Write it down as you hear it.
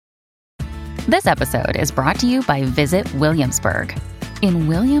This episode is brought to you by Visit Williamsburg. In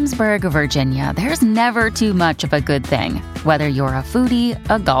Williamsburg, Virginia, there's never too much of a good thing. Whether you're a foodie,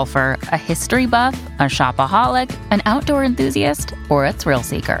 a golfer, a history buff, a shopaholic, an outdoor enthusiast, or a thrill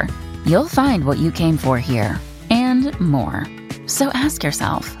seeker, you'll find what you came for here and more. So ask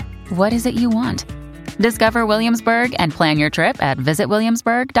yourself, what is it you want? Discover Williamsburg and plan your trip at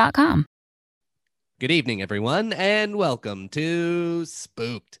visitwilliamsburg.com. Good evening, everyone, and welcome to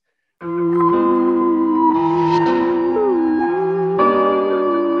Spooked.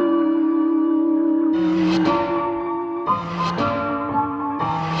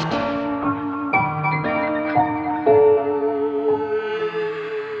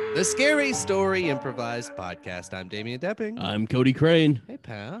 The Scary Story Improvised Podcast. I'm Damian Depping. I'm Cody Crane. Hey,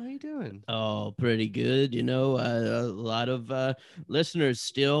 pal. How you doing? Oh, pretty good. You know, a lot of listeners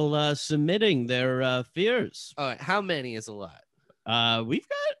still submitting their fears. All right. How many is a lot?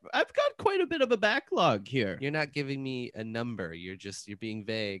 I've got quite a bit of a backlog here. You're not giving me a number. You're being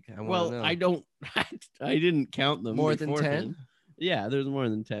vague. I don't. I didn't count them. More than beforehand. 10? Yeah, there's more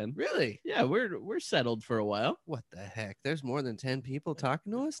than 10. Really? Yeah, we're settled for a while. What the heck? There's more than 10 people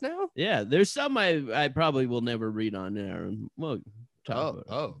talking to us now? Yeah, there's some I probably will never read on air. Well, talk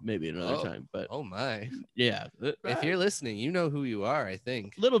about it maybe another time. But oh my, yeah. If you're listening, you know who you are. I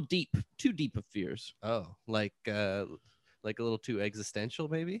think little deep, too deep of fears. Oh, like a little too existential,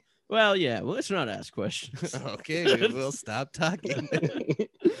 maybe. Well, yeah. Well, let's not ask questions. Okay, we'll stop talking.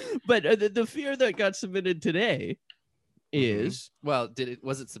 But the fear that got submitted today is well,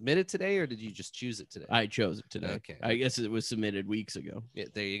 was it submitted today, or did you just choose it today? I chose it today. Okay, I guess it was submitted weeks ago. Yeah,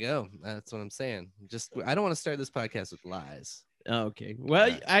 there you go. That's what I'm saying. I don't want to start this podcast with lies. Okay.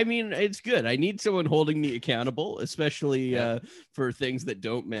 Well, I mean, it's good. I need someone holding me accountable, especially for things that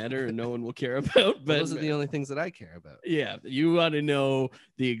don't matter and no one will care about. But those are the only things that I care about. Yeah, you want to know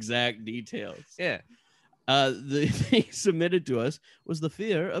the exact details. Yeah. The thing submitted to us was the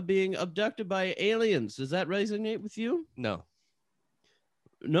fear of being abducted by aliens. Does that resonate with you? No.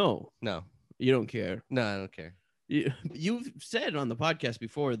 No. You don't care. No, I don't care. You've said on the podcast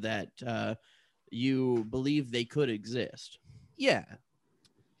before that you believe they could exist. Yeah.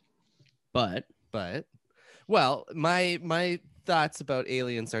 But well, my thoughts about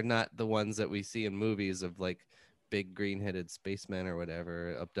aliens are not the ones that we see in movies of like big green-headed spacemen or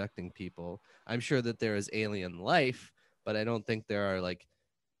whatever abducting people. I'm sure that there is alien life, but I don't think there are like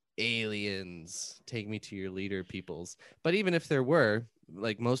aliens take me to your leader peoples. But even if there were,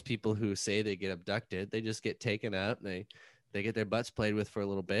 like most people who say they get abducted, they just get taken out, they get their butts played with for a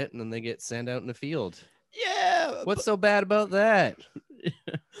little bit, and then they get sent out in the field. Yeah. What's so bad about that?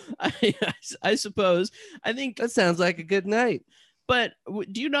 I suppose. I think that sounds like a good night. But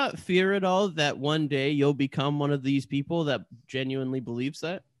do you not fear at all that one day you'll become one of these people that genuinely believes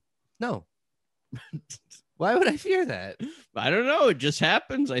that? No. Why would I fear that? I don't know. It just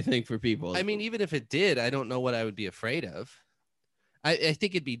happens, I think, for people. I mean, even if it did, I don't know what I would be afraid of. I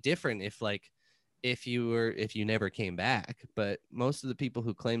think it'd be different if you never came back. But most of the people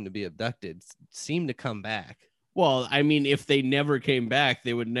who claim to be abducted seem to come back. Well, I mean, if they never came back,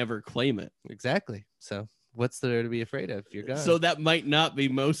 they would never claim it. Exactly. So what's there to be afraid of? You're gone. So that might not be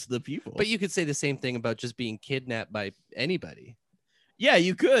most of the people. But you could say the same thing about just being kidnapped by anybody. Yeah,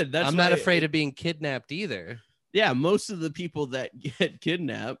 you could. I'm not afraid of being kidnapped either. Yeah, most of the people that get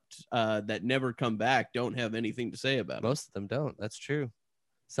kidnapped that never come back don't have anything to say about it. Most of them don't. That's true.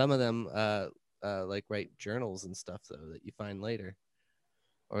 Some of them like write journals and stuff though that you find later,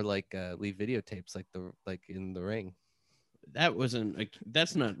 or like leave videotapes like in The Ring.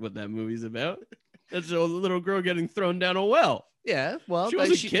 That's not what that movie's about. That's a little girl getting thrown down a well. Yeah, well, she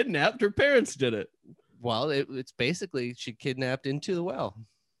wasn't kidnapped. Her parents did it. Well, it's basically she kidnapped into the well.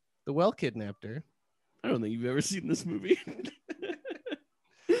 The well kidnapped her. I don't think you've ever seen this movie.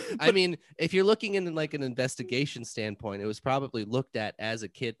 I mean, if you're looking in like an investigation standpoint, it was probably looked at as a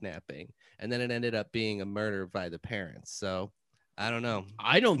kidnapping, and then it ended up being a murder by the parents. So I don't know.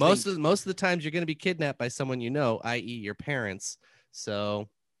 I don't. Most of the times you're going to be kidnapped by someone you know, i.e., your parents. So.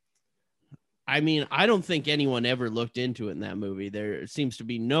 I mean, I don't think anyone ever looked into it in that movie. There seems to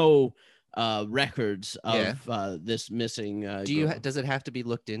be no records of this missing. Does it have to be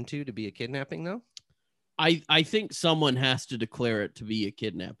looked into to be a kidnapping though? I think someone has to declare it to be a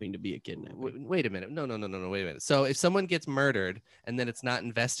kidnapping Wait a minute. No, wait a minute. So if someone gets murdered and then it's not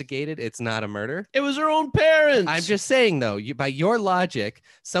investigated, it's not a murder? It was her own parents. I'm just saying though, by your logic,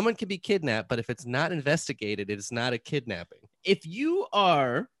 someone can be kidnapped, but if it's not investigated, it is not a kidnapping. If you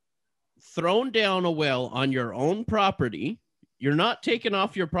are thrown down a well on your own property, you're not taken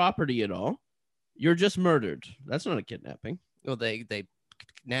off your property at all. You're just murdered. That's not a kidnapping. Well, they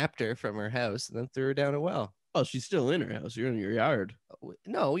napped her from her house and then threw her down a well. Oh, she's still in her house. You're in your yard.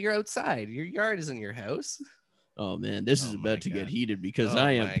 No, you're outside. Your yard isn't your house. Oh man, this is Oh, about my to get God. heated because Oh,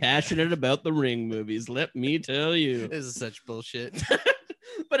 I am my passionate about the Ring movies. Let me tell you. This is such bullshit.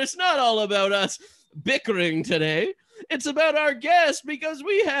 But it's not all about us bickering today. It's about our guest because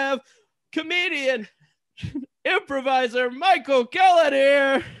we have comedian, improviser Michael Kellett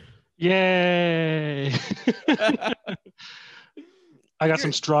here. Yay! I got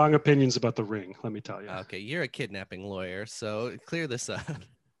some strong opinions about the Ring, let me tell you. Okay, you're a kidnapping lawyer, so clear this up.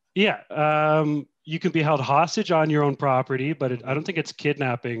 Yeah, you can be held hostage on your own property, but I don't think it's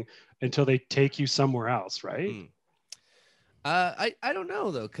kidnapping until they take you somewhere else, right? Mm. I don't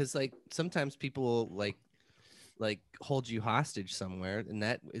know though, because like sometimes people like hold you hostage somewhere, and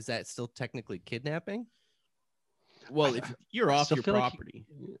that is that still technically kidnapping? Well, if you're I off still your feel like property,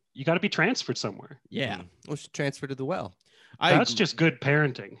 You got to be transferred somewhere. yeah, Well, should transfer to the well. That's just good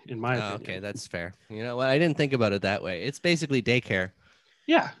parenting, in my Oh, opinion. okay, that's fair. You know what? I didn't think about it that way. It's basically daycare.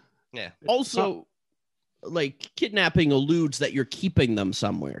 Yeah. Yeah. also like kidnapping alludes that you're keeping them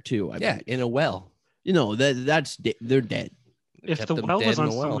somewhere too. I Yeah, mean, in a well. you know that's they're dead. If Kept the them well dead was in on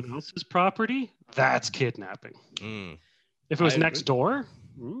the well. someone else's property, that's kidnapping. Mm. If it was I next agree. door,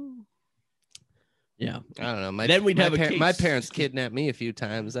 Yeah. I don't know. Then we'd have a case. My parents kidnapped me a few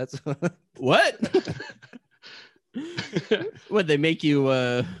times. That's What? What, they make you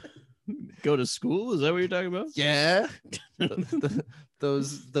go to school? Is that what you're talking about? yeah.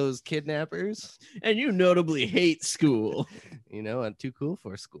 Those kidnappers. And you notably hate school. You know, I'm too cool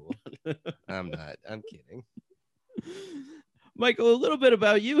for school. I'm not. I'm kidding. Michael, a little bit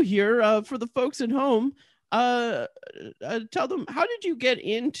about you here for the folks at home. Tell them, how did you get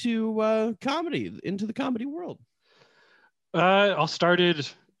into comedy, into the comedy world? I started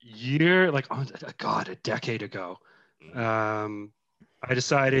a decade ago. I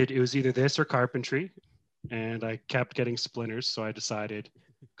decided it was either this or carpentry, and I kept getting splinters, so I decided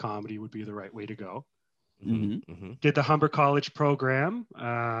comedy would be the right way to go. Mm-hmm. Mm-hmm. Did the Humber College program,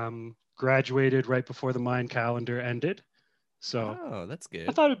 graduated right before the Mayan calendar ended. So Oh, that's good.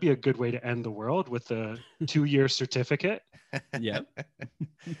 I thought it'd be a good way to end the world with a 2-year certificate. Yeah.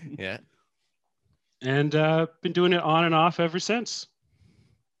 Yeah. And been doing it on and off ever since.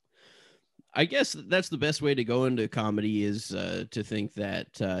 I guess that's the best way to go into comedy is to think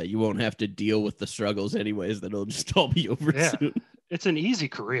that you won't have to deal with the struggles anyways, that it'll just all be over Yeah. soon. It's an easy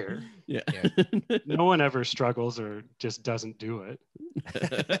career. Yeah. No one ever struggles or just doesn't do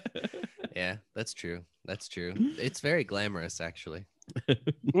it. Yeah, that's true. That's true. It's very glamorous, actually.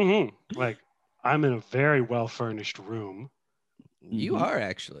 Mhm. Like, I'm in a very well furnished room. You Mhm. are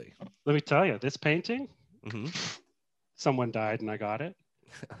actually. Let me tell you, this painting, Hmm. someone died and I got it.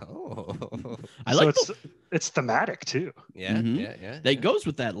 Oh, I like it's thematic too. yeah, Mhm. yeah. that goes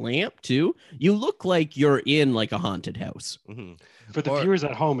with that lamp too. You look like you're in like a haunted house. Hmm. For the Or- viewers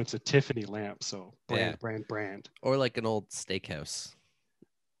at home, it's a Tiffany lamp. So Yeah. brand. Or like an old steakhouse.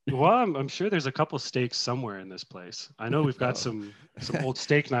 Well, I'm sure there's a couple steaks somewhere in this place. I know we've got Oh. some old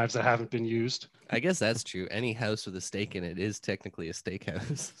steak knives that haven't been used. I guess that's true. Any house with a steak in it is technically a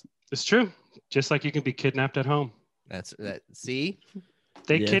steakhouse. It's true. Just like you can be kidnapped at home. That's that. See,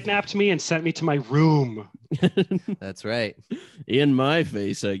 They Yeah. kidnapped me and sent me to my room. that's right. In my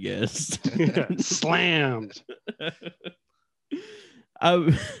face, I guess. Slammed.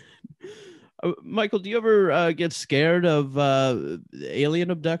 Um, Michael, do you ever get scared of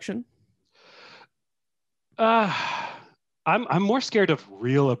alien abduction? I'm more scared of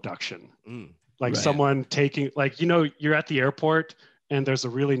real abduction. Mm. Like Right. someone taking, like, you're at the airport and there's a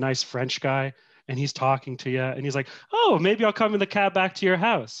really nice French guy and he's talking to you and he's like, oh, maybe I'll come in the cab back to your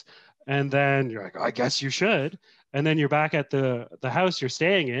house. And then you're like, I guess you should. And then you're back at the house you're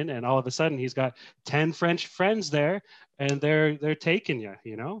staying in, and all of a sudden he's got 10 French friends there and they're taking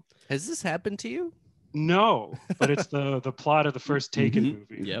you. Has this happened to you? No, but it's the plot of the first Taken Mhm.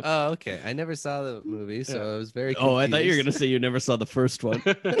 movie. Yep. Oh, okay. I never saw the movie, so Yeah. I was very. Oh, I thought you were confused. gonna say you never saw the first one.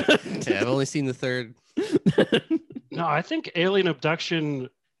 Yeah, I've only seen the third. No, I think alien abduction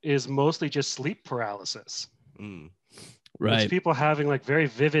is mostly just sleep paralysis. Mm. It's Right. people having like very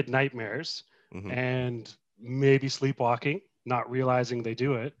vivid nightmares Mhm. and maybe sleepwalking, not realizing they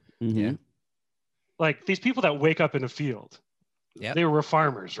do it. Mhm. Yeah. Like these people that wake up in a field, Yep. they were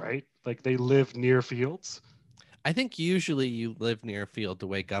farmers, right? Like they live near fields. I think usually you live near a field to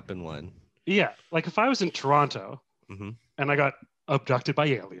wake up in one. Yeah. Like if I was in Toronto Mhm. and I got abducted by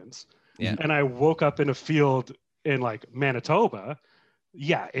aliens Yeah. and I woke up in a field in like Manitoba,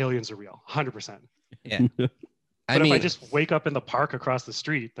 yeah, aliens are real, 100%. Yeah. But if I just wake up in the park across the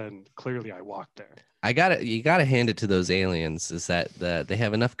street, then clearly I walked there. You gotta hand it to those aliens is that they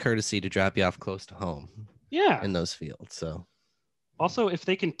have enough courtesy to drop you off close to home Yeah. in those fields. So Also, if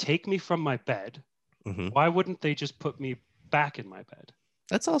they can take me from my bed, mhm. why wouldn't they just put me back in my bed?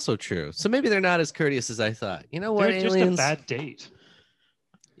 That's also true. So maybe they're not as courteous as I thought. You know what, They're just aliens? a bad date.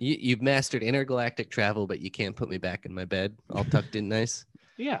 You've mastered intergalactic travel, but you can't put me back in my bed, all tucked in nice.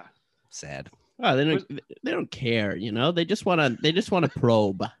 Yeah. Sad. Oh, they don't care, you know. They just want to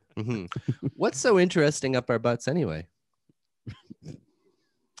probe. Mhm. What's so interesting up our butts anyway?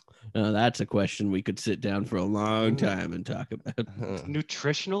 That's a question we could sit down for a long time and talk about.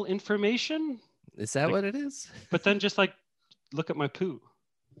 Nutritional information? Is that what it is? But then just like look at my poo.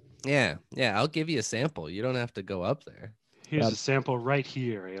 Yeah. I'll give you a sample. You don't have to go up there. Here's a sample right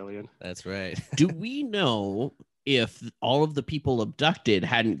here, alien. That's right. Do we know if all of the people abducted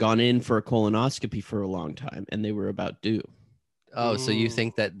hadn't gone in for a colonoscopy for a long time and they were about due? Oh, so you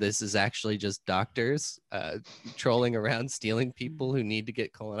think that this is actually just doctors trolling around, stealing people who need to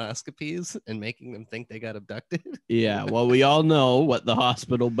get colonoscopies and making them think they got abducted? Yeah, well, we all know what the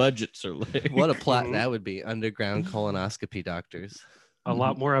hospital budgets are like. What a plot that would be. Underground colonoscopy doctors. A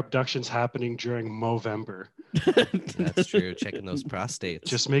lot more abductions happening during Movember. That's true. Checking those prostates.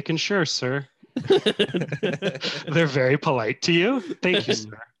 Just making sure, sir. They're very polite to you. Thank you,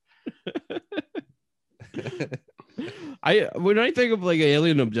 sir. When I think of like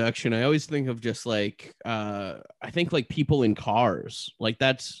alien abduction, I always think of just like I think like people in cars. Like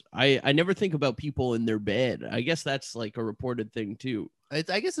that's I never think about people in their bed. I guess that's like a reported thing too.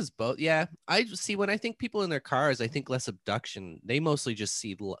 I guess it's both. Yeah. I see when I think people in their cars, I think less abduction. They mostly just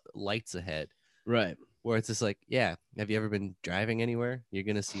see lights ahead. Right. Where it's just like, yeah, have you ever been driving anywhere? You're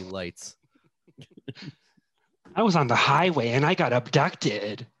going to see lights. I was on the highway and I got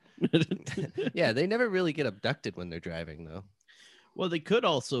abducted. Yeah, they never really get abducted when they're driving, though. Well, they could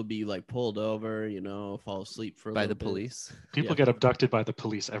also be like pulled over, you know, fall asleep for by the bit. police. People get abducted by the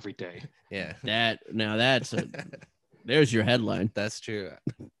police every day. Yeah. There's your headline. That's true.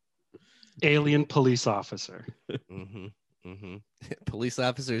 Alien police officer. Police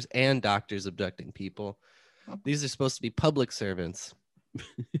officers and doctors abducting people. These are supposed to be public servants.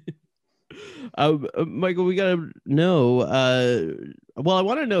 Michael, we gotta know. Well, I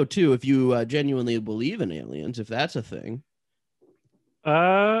want to know too if you genuinely believe in aliens, if that's a thing.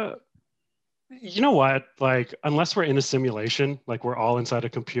 You know what? Like, unless we're in a simulation, like we're all inside a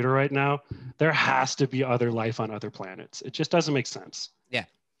computer right now, there has to be other life on other planets. It just doesn't make sense. Yeah,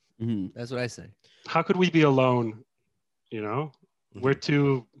 Mm-hmm. that's what I say. How could we be alone? You know, we're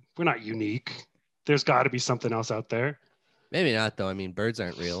not unique. There's got to be something else out there. Maybe not, though. I mean, birds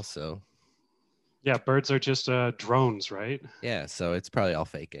aren't real, so. Yeah, birds are just drones, right? Yeah, so it's probably all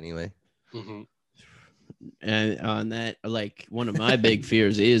fake anyway. Mm-hmm. And on that, like one of my big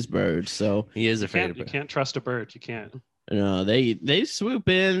fears is birds. So he is afraid of You birds. can't trust a bird. You can't. You know, they swoop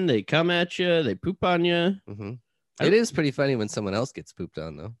in, they come at you, they poop on you. Mm-hmm. It is pretty funny when someone else gets pooped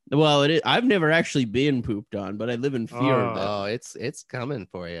on, though. Well, it is. I've never actually been pooped on, but I live in fear of it. Oh, it's coming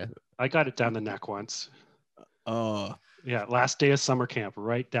for you. I got it down the neck once. Oh, Yeah, last day of summer camp,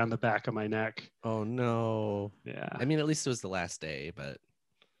 right down the back of my neck. Oh no. Yeah. I mean, at least it was the last day, but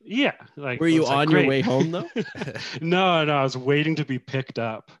Yeah. Like, were you it's like, on your great. way home though? No, I was waiting to be picked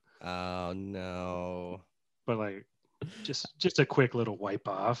up, oh no. but like, just a quick little wipe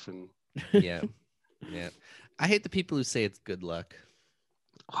off, and Yeah. Yeah. I hate the people who say it's good luck.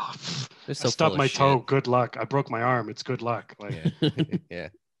 oh, They're so I stubbed full my of toe. shit. Good luck. I broke my arm. It's good luck. Like, Yeah. Yeah.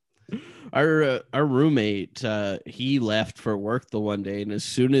 Our roommate, he left for work the one day, and as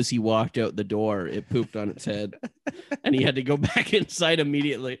soon as he walked out the door, it pooped on its head, and he had to go back inside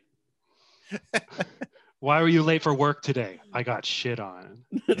immediately. why were you late for work today? I got shit on.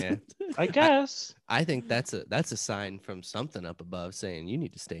 Yeah. I guess. I think that's a sign from something up above saying you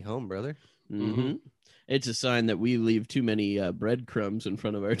need to stay home, brother. Mm-hmm. It's a sign that we leave too many breadcrumbs in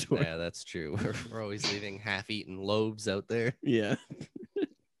front of our door. Yeah, that's true. We're always leaving half-eaten loaves out there. Yeah.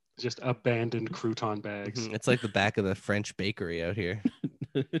 Just abandoned crouton bags. It's like the back of the French bakery out here.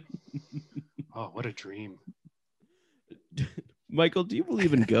 Oh, what a dream. Michael, do you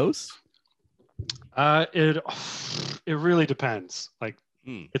believe in ghosts? It really depends. Like,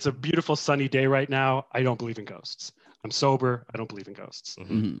 Hmm. it's a beautiful sunny day right now. I don't believe in ghosts. I'm sober. I don't believe in ghosts.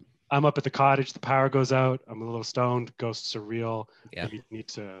 Mm-hmm. I'm up at the cottage. The power goes out. I'm a little stoned. Ghosts are real. Yeah. We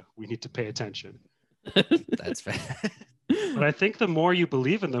need to pay attention. That's fair. But I think the more you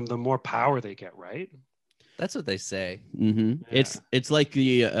believe in them, the more power they get, right? That's what they say. Mm-hmm. Yeah. It's like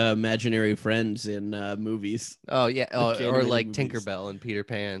the imaginary friends in movies. Oh yeah. Oh, The or animated like movies. Tinkerbell and Peter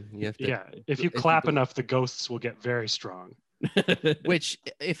Pan. You have to. Yeah. If you if you clap go- enough, the ghosts will get very strong. Which,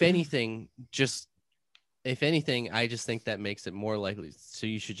 if anything, just If anything, I just think that makes it more likely. So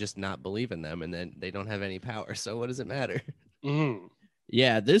you should just not believe in them, and then they don't have any power. So what does it matter? Mm.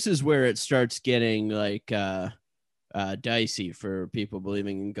 Yeah, this is where it starts getting like dicey for people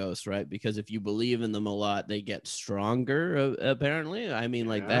believing in ghosts, right? Because if you believe in them a lot, they get stronger, apparently. I mean,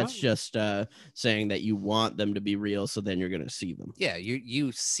 like, that's Yeah. just saying that you want them to be real, so then you're going to see them. Yeah,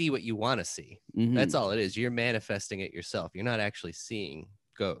 you see what you want to see. Mhm. That's all it is. You're manifesting it yourself. You're not actually seeing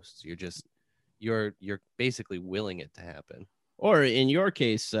ghosts. You're basically willing it to happen. Or in your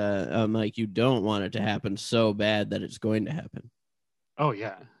case, Mike, you don't want it to happen so bad that it's going to happen. Oh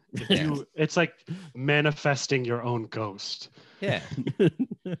yeah. It's like manifesting your own ghost. Yeah.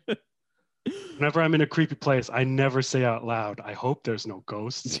 Whenever I'm in a creepy place, I never say out loud, I hope there's no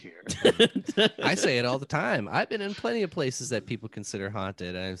ghosts here. I say it all the time. I've been in plenty of places that people consider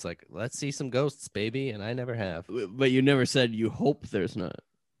haunted, and it's like, let's see some ghosts, baby, and I never have. But you never said you hope there's not.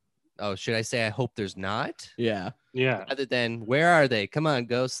 Oh, should I say I hope there's not? Yeah. Yeah. Other than, where are they? Come on,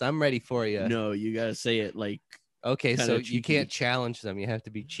 ghosts, I'm ready for you. No, you got to say it like, Okay, kinda so you cheeky. can't challenge them. You have to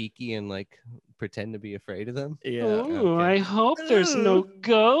be cheeky and like pretend to be afraid of them. yeah. Oh, okay. I hope there's no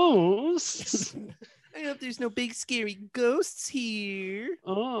ghosts. I hope there's no big scary ghosts here.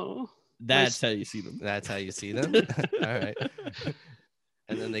 Oh. That's how you see them. That's how you see them. All right.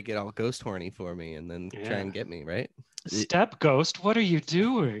 And then they get all ghost horny for me and then try and get me, right? Step ghost, what are you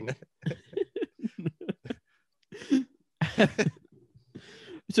doing?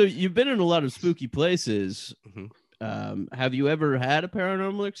 So you've been in a lot of spooky places. Mhm. Have you ever had a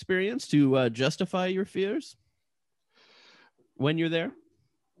paranormal experience to justify your fears when you're there?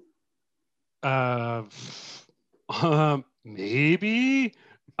 Maybe.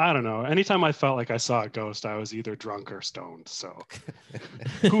 I don't know. Anytime I felt like I saw a ghost, I was either drunk or stoned. So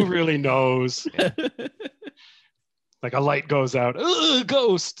who really knows? Like a light goes out, ugh,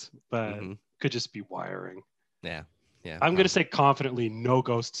 ghost, but Mhm. could just be wiring. Yeah. Yeah. I'm going to say confidently, no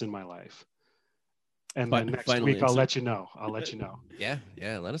ghosts in my life. And then next Final week, I'll answer. let you know. I'll let you know. Yeah.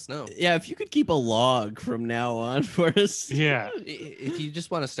 Yeah. Let us know. Yeah, if you could keep a log from now on for us. Yeah. If you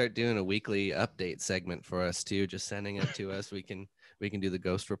just want to start doing a weekly update segment for us too, just sending it to us, we can do the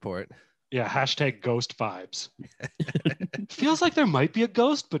ghost report. Yeah. Hashtag ghost vibes. Feels like there might be a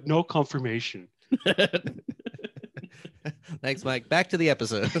ghost, but no confirmation. Thanks, Mike. Back to the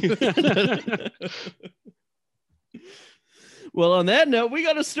episode. Well, on that note, we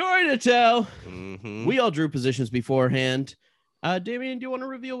got a story to tell. Mhm. We all drew positions beforehand. Damien, do you want to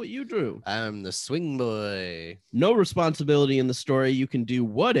reveal what you drew? I'm the swing boy. No responsibility in the story. You can do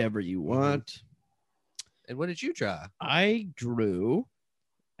whatever you want. And what did you draw? I drew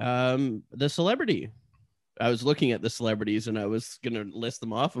the celebrity. I was looking at the celebrities and I was going to list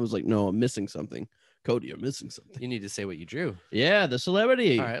them off. I was like, no, I'm missing something. Cody, you're missing something. You need to say what you drew. Yeah, the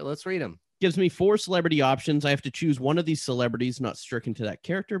celebrity. All right, let's read them. Gives me 4 celebrity options. I have to choose one of these celebrities, not stricken to that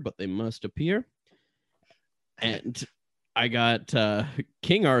character, but they must appear. And I got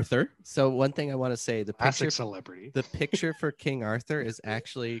King Arthur. So one thing I want to say, the Classic picture, celebrity. the picture for King Arthur is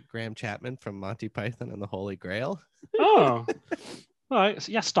actually Graham Chapman from Monty Python and the Holy Grail, Oh. Well,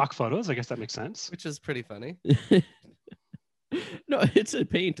 yeah, stock photos. I guess that makes sense. which is pretty funny. No, it's a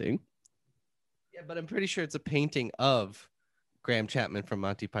painting. Yeah, but I'm pretty sure it's a painting of Graham Chapman from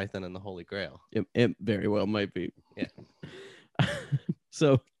Monty Python and the Holy Grail. It very well might be. Yeah.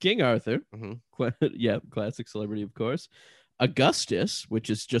 So King Arthur, Mhm. yeah, classic celebrity, of course. Augustus, which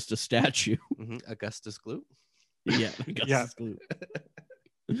is just a statue. Augustus Gloop. Yeah, Augustus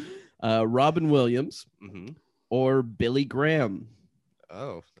Yeah. Gloop. Robin Williams hmm or Billy Graham.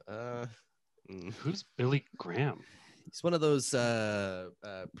 Oh, Who's Billy Graham? he's one of those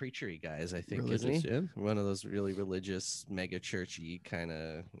preachery guys, I think, isn't Religious, he? yeah. One of those really religious, mega churchy kind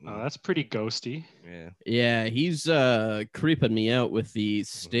of. Oh, that's pretty ghosty. Yeah. Yeah, he's creeping me out with the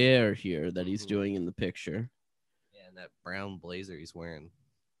stare here that he's Mhm. doing in the picture. Yeah, and that brown blazer he's wearing.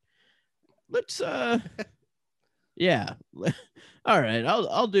 Let's yeah. All right,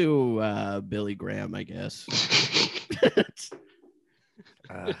 I'll do Billy Graham, I guess.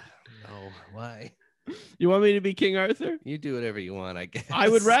 Oh, why? You want me to be King Arthur? You do whatever you want, I guess. I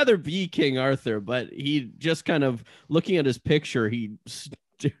would rather be King Arthur, but he just kind of looking at his picture, he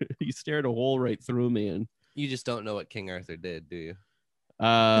stared a hole right through me, and You just don't know what King Arthur did, do you?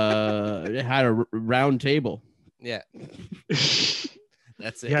 it had a round table. Yeah,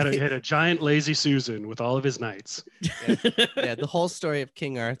 that's it. He had a giant lazy Susan with all of his knights. Yeah, the whole story of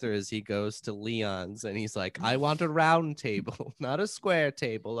King Arthur is he goes to Leon's and he's like, I want a round table, not a square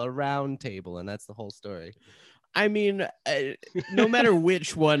table, a round table. And that's the whole story. I mean, no matter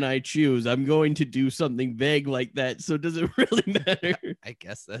which one I choose, I'm going to do something vague like that. So does it really matter? I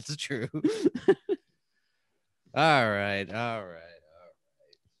guess that's true. All right.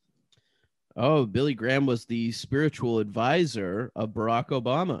 Oh, Billy Graham was the spiritual advisor of Barack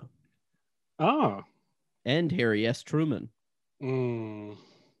Obama Oh. and Harry S. Truman.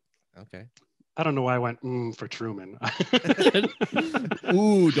 Okay. I don't know why I went for Truman.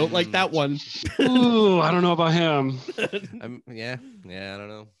 Ooh, don't like that one. Ooh, I don't know about him. Yeah, I don't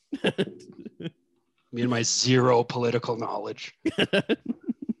know. Me and my zero political knowledge.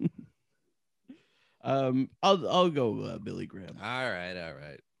 I'll go Billy Graham. All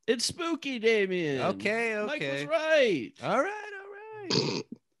right. It's spooky, Damien. Okay. Mike was right. All right.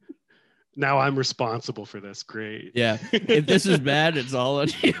 Now I'm responsible for this. Great. Yeah. If this is bad, it's all on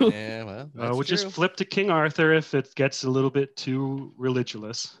you. Yeah, well, that's We'll true. just flip to King Arthur if it gets a little bit too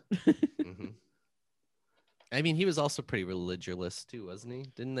religious. Mhm. I mean, he was also pretty religious too, wasn't he?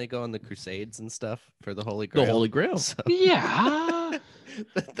 Didn't they go on the Crusades and stuff for the Holy Grail? The Holy Grail. So Yeah.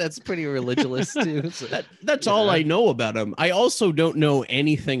 that's pretty religious too. So. That's all I know about him. I also don't know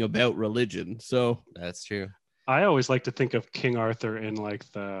anything about religion. So That's true. I always like to think of King Arthur in like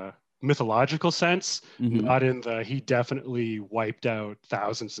the mythological sense, mhm. not in the he definitely wiped out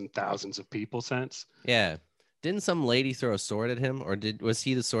thousands and thousands of people sense. Yeah. Didn't some lady throw a sword at him, or was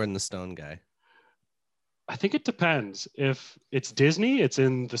he the sword and the stone guy? I think it depends. If it's Disney, it's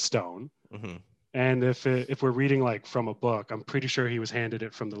in the stone. Hmm. And if we're reading like from a book, I'm pretty sure he was handed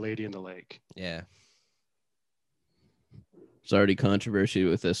it from the Lady in the Lake. Yeah. There's already controversy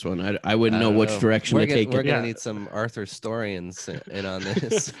with this one. I wouldn't know don't which know. direction we're to gonna, take We're it. gonna Yeah. need some Arthur historians in on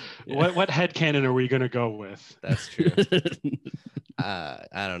this. What headcanon are we gonna go with? That's true.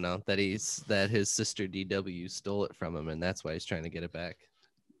 I don't know that his sister DW stole it from him, and that's why he's trying to get it back.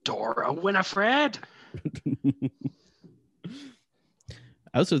 Dora Winifred.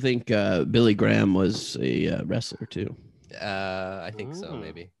 I also think Billy Graham was a wrestler too. I think so, Oh.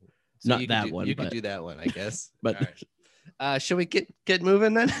 maybe. Not you could that do- one, You could but- do that one, I guess. But All right. Shall we get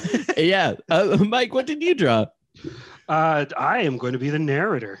moving then? yeah, Mike, what did you draw? I am going to be the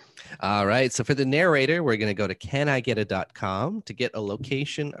narrator. All right. So for the narrator, we're going to go to canigeta.com to get a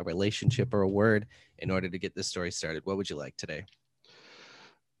location, a relationship, or a word in order to get this story started. What would you like today?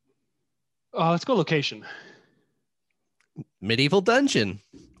 Let's go location. Medieval dungeon.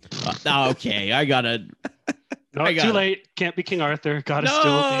 Okay, I gotta. No, I got too it. late. Can't be King Arthur. Gotta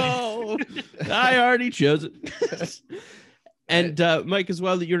still No, I already chose it. And Mike, as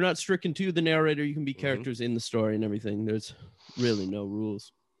well, that you're not stricken to the narrator. You can be characters in the story and everything. There's really no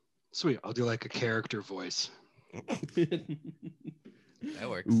rules. Sweet. I'll do like a character voice. That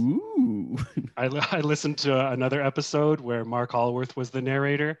works. Ooh. I listened to another episode where Mark Allworth was the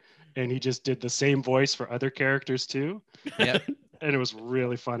narrator, and he just did the same voice for other characters too. Yep. And it was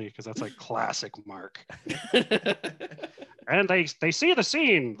really funny because that's like classic Mark. And they see the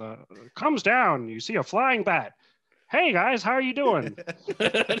scene. Comes down. You see a flying bat. Hey guys, how are you doing?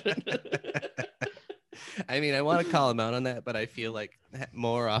 I mean, I want to call him out on that, but I feel like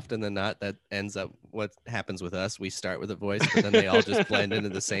more often than not, that ends up what happens with us. We start with a voice, but then they all just blend into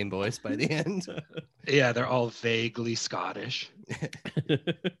the same voice by the end. Yeah, they're all vaguely Scottish.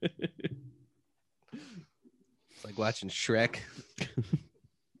 It's like watching Shrek.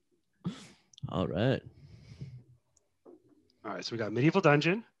 All right. All right, so we got medieval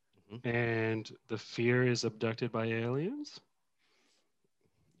dungeon, Mhm. and the fear is abducted by aliens.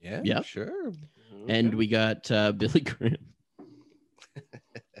 Yeah, Yep. sure. And Okay. we got Billy Graham.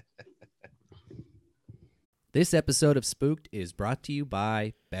 This episode of Spooked is brought to you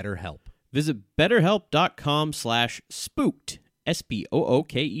by BetterHelp. Visit betterhelp.com/spooked,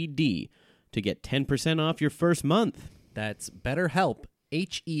 SPOOKED, to get 10% off your first month. That's BetterHelp,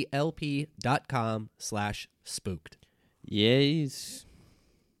 HELP.com/spooked. Yes,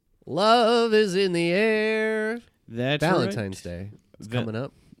 Love is in the air. that's Valentine's right. Day is coming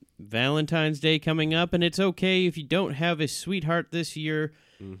up. Valentine's Day coming up, and it's okay if you don't have a sweetheart this year.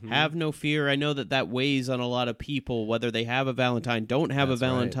 Mm-hmm. Have no fear. I know that weighs on a lot of people, whether they have a Valentine, don't have That's a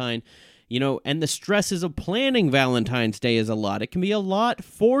right. Valentine. You know, and the stresses of planning Valentine's Day is a lot. It can be a lot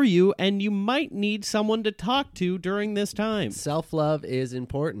for you, and you might need someone to talk to during this time. Self-love is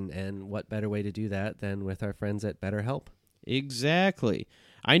important, and what better way to do that than with our friends at BetterHelp? Exactly.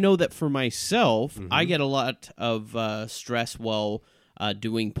 I know that for myself, Mm-hmm. I get a lot of stress while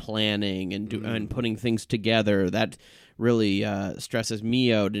doing planning and and putting things together. That really stresses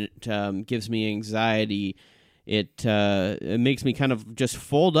me out. It gives me anxiety. It makes me kind of just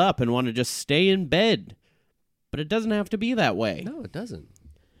fold up and want to just stay in bed. But it doesn't have to be that way. No, it doesn't.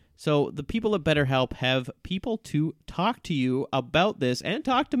 So the people at BetterHelp have people to talk to you about this and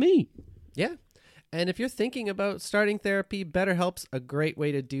talk to me. Yeah. And if you're thinking about starting therapy, BetterHelp's a great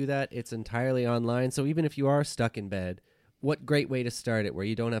way to do that. It's entirely online. So even if you are stuck in bed, what great way to start it where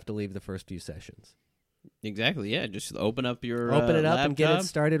you don't have to leave the first few sessions. Exactly. Yeah. Just open up your Open it up laptop. and get it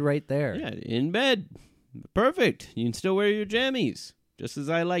started right there. Yeah, in bed. Perfect. You can still wear your jammies, just as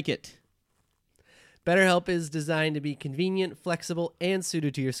I like it. BetterHelp is designed to be convenient, flexible, and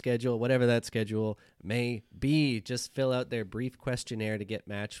suited to your schedule, whatever that schedule may be. Just fill out their brief questionnaire to get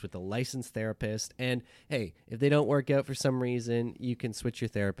matched with a licensed therapist. And hey, if they don't work out for some reason, you can switch your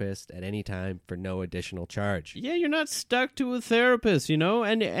therapist at any time for no additional charge. Yeah, you're not stuck to a therapist,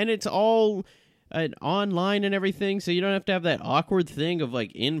 and it's all online and everything, so you don't have to have that awkward thing of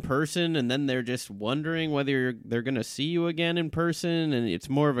like in person, and then they're just wondering whether they're gonna see you again in person, and it's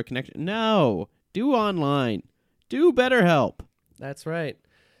more of a connection. No. Do online. Do BetterHelp. That's right.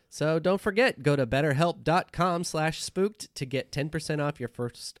 So don't forget, go to betterhelp.com/spooked to get 10% off your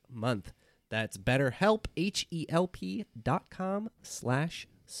first month. That's BetterHelp,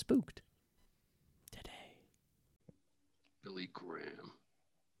 HELP.com/spooked. Today. Billy Graham.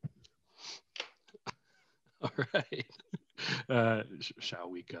 All right. Shall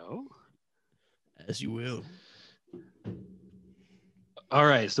we go? As you will. All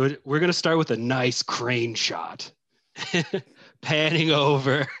right, so we're going to start with a nice crane shot, panning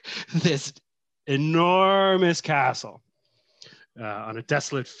over this enormous castle on a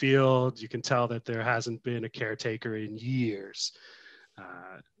desolate field. You can tell that there hasn't been a caretaker in years.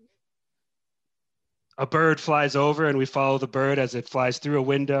 A bird flies over, and we follow the bird as it flies through a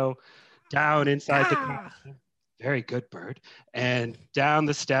window, down inside the castle. Very good bird. And down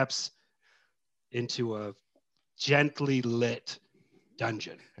the steps into a gently lit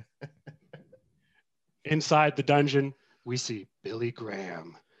dungeon. Inside the dungeon, we see Billy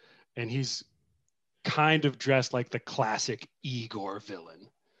Graham, and he's kind of dressed like the classic Igor villain.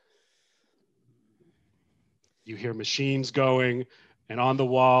 You hear machines going, and on the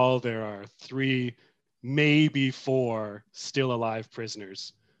wall there are 3, maybe 4 still alive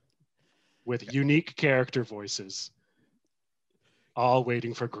prisoners with unique character voices, all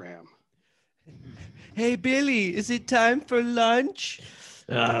waiting for Graham. Hey, Billy, is it time for lunch?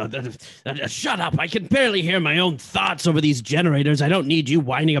 Shut up. I can barely hear my own thoughts over these generators. I don't need you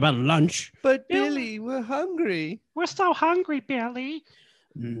whining about lunch. But, Billy, we're hungry. We're so hungry, Billy.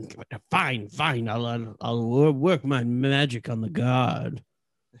 Fine. I'll work my magic on the guard.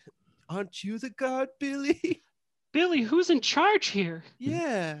 Aren't you the guard, Billy? Billy, who's in charge here?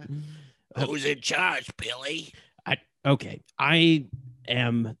 Yeah. Who's in charge, Billy? I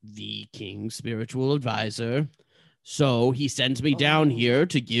am the king's spiritual advisor. So he sends me down here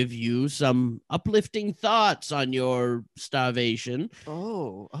to give you some uplifting thoughts on your starvation.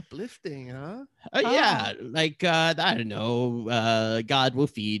 Oh, uplifting, huh? Yeah, like, I don't know, God will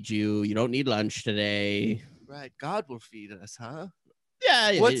feed you. You don't need lunch today. Right, God will feed us, huh?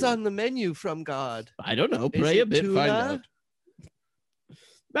 Yeah. What's on the menu from God? I don't know. Is Pray a it bit, tuna? find out.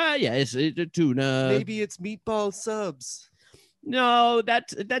 Yeah, it's a tuna. Maybe it's meatball subs. No,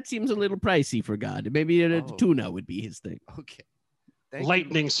 that seems a little pricey for God. Maybe a Oh. tuna would be his thing. Okay. Thank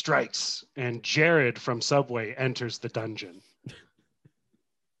Lightning strikes, and Jared from Subway enters the dungeon. you.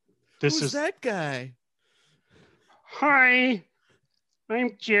 This Who's is that guy? Hi,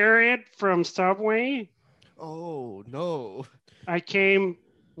 I'm Jared from Subway. Oh, no. I came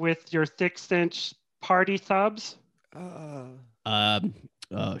with your 6-inch party subs.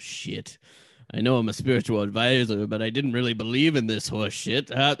 Oh shit. I know I'm a spiritual advisor, but I didn't really believe in this horse shit.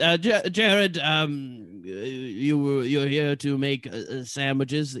 Jared, you're here to make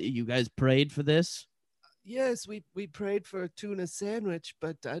sandwiches. You guys prayed for this? Yes, we prayed for a tuna sandwich,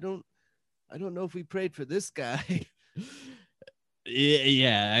 but I don't know if we prayed for this guy.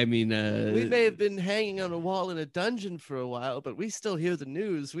 Yeah, I mean, We may have been hanging on a wall in a dungeon for a while, but we still hear the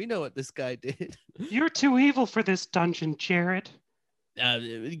news. We know what this guy did. You're too evil for this dungeon, Jared.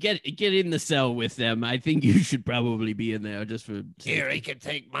 get in the cell with them. I think you should probably be in there just for. Here, he can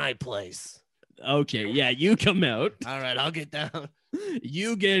take my place. Okay, yeah, you come out. All right, I'll get down.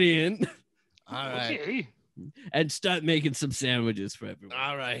 You get in All right. Okay. and start making some sandwiches for everyone.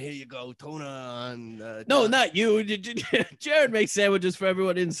 All right, here you go. Tuna on. No, not you. Jared makes sandwiches for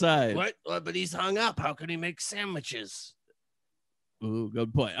everyone inside. What? But he's hung up. How can he make sandwiches? Ooh,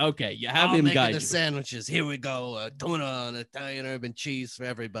 good point. Okay, you have I'll him make guide the you. sandwiches. Here we go. Tuna on Italian urban cheese for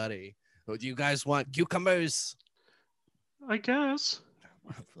everybody. Oh, do you guys want cucumbers? I guess.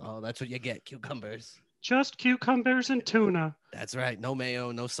 Oh, that's what you get. Cucumbers. Just cucumbers and tuna. That's right. No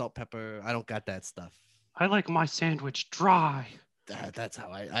mayo, no salt, pepper. I don't got that stuff. I like my sandwich dry. That's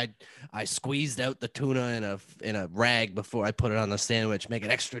how I squeezed out the tuna in a rag before I put it on the sandwich, make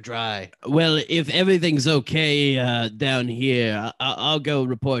it extra dry. Well, if everything's okay down here, I'll go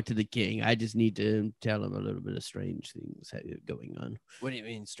report to the king. I just need to tell him a little bit of strange things going on. What do you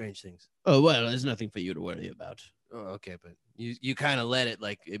mean strange things? Oh, well, there's nothing for you to worry about. Oh, okay, but you kind of let it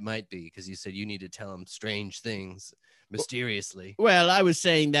like it might be because you said you need to tell him strange things mysteriously. Well, I was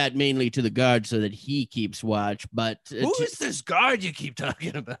saying that mainly to the guard so that he keeps watch, but Who is this guard you keep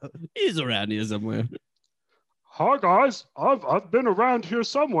talking about? he's around here somewhere. Hi guys, I've been around here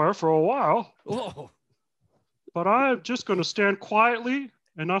somewhere for a while, Whoa. but I'm just going to stand quietly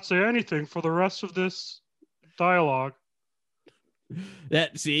and not say anything for the rest of this dialogue.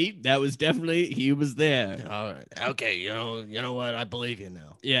 That was definitely he was there. All right. Okay. You know what? I believe you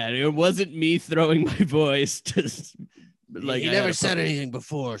now. Yeah, it wasn't me throwing my voice to Like I he never had a- said anything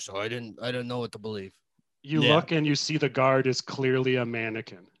before, so I didn't know what to believe. You Yeah. look and you see the guard is clearly a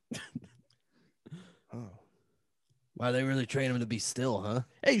mannequin. Oh. Wow, they really train him to be still, huh?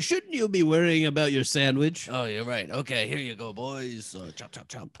 Hey, shouldn't you be worrying about your sandwich? Oh, you're right. Okay, here you go, boys. Chop, chop,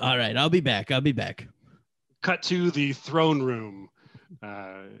 chop. All right, I'll be back. Cut to the throne room.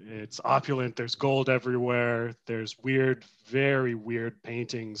 It's opulent. There's gold everywhere. There's weird, very weird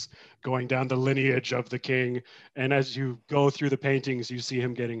paintings going down the lineage of the king. And as you go through the paintings, you see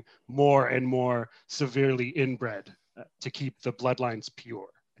him getting more and more severely inbred to keep the bloodlines pure.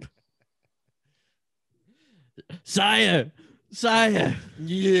 Sire.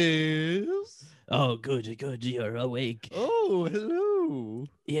 Yes. Oh, good, you're awake. Oh, hello.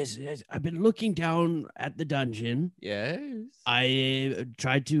 Yes, I've been looking down at the dungeon. Yes. I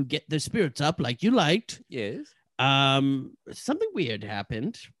tried to get the spirits up like you liked. Yes. Something weird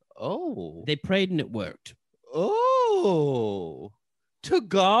happened. Oh. They prayed and it worked. Oh. To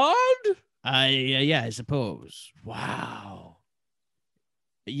God? Yeah, I suppose. Wow.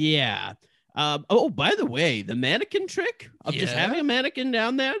 Yeah. Oh, by the way, the mannequin trick of just Yeah? having a mannequin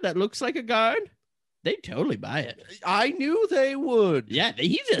down there that looks like a guard, they totally buy it. I knew they would. Yeah,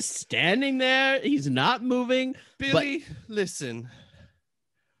 he's just standing there. He's not moving. Billy, listen.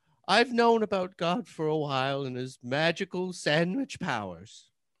 I've known about God for a while and his magical sandwich powers.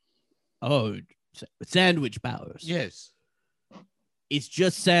 Oh, sandwich powers. Yes. It's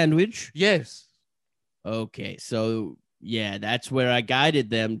just sandwich. Yes. Okay, so yeah, that's where I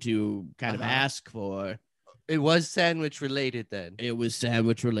guided them to kind of Uh-huh. ask for. It was sandwich related then. It was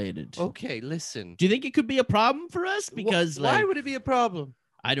sandwich related. Okay, listen. Do you think it could be a problem for us? Because why like, would it be a problem?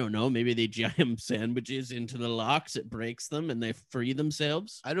 I don't know, maybe they jam sandwiches into the locks, it breaks them, and they free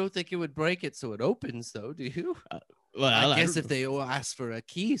themselves. I don't think it would break it so it opens though, do you? Well, I guess don't if they ask for a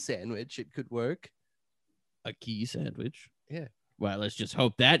key sandwich, it could work. a key sandwich. Yeah. Well, let's just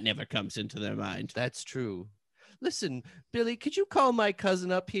hope that never comes into their mind. That's true. Listen, Billy, could you call my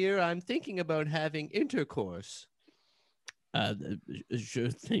cousin up here? I'm thinking about having intercourse. Sure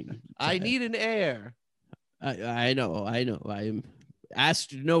thing. I need an heir. I know. I am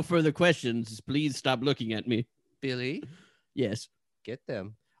asked no further questions. Please stop looking at me. Billy, Yes, get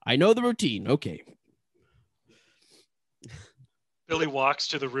them. I know the routine. Okay. Billy walks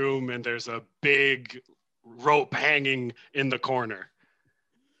to the room and there's a big rope hanging in the corner.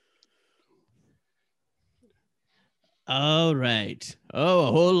 All right. Oh,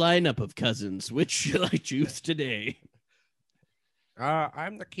 a whole lineup of cousins. Which shall I choose today?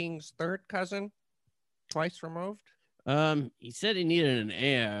 I'm the king's third cousin, twice removed. He said he needed an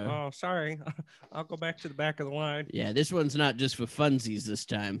heir. Oh, sorry. I'll go back to the back of the line. Yeah, this one's not just for funsies this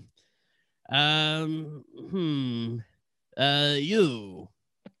time. You.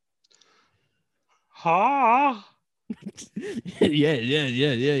 Ha! yeah,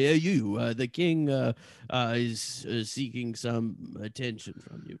 you. The king is seeking some attention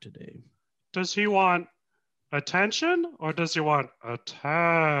from you today. Does he want attention or does he want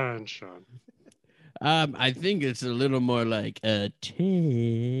attention? I think it's a little more like attention.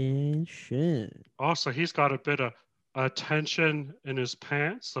 Also, he's got a bit of attention in his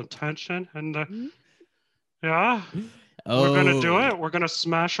pants, attention, and yeah, we're gonna do it. We're gonna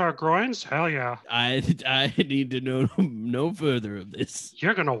smash our groins. Hell yeah! I need to know no further of this.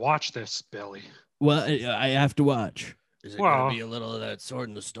 You're gonna watch this, Billy. Well, I have to watch. Is it Well- gonna be a little of that sword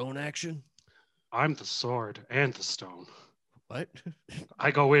and the stone action? I'm the sword and the stone. What? I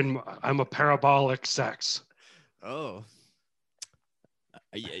go in. I'm a parabolic sex. Oh.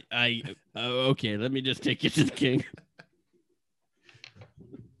 Okay, let me just take you to the king.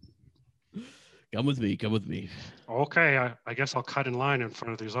 Come with me. Okay, I guess I'll cut in line in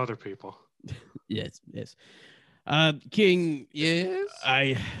front of these other people. Yes. King, Yes.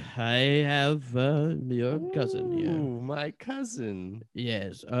 I have your cousin here. Ooh, my cousin.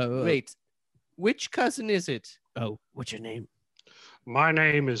 Yes. Wait, which cousin is it? Oh, what's your name? My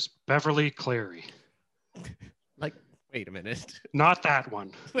name is Beverly Cleary. Like, wait a minute. Not that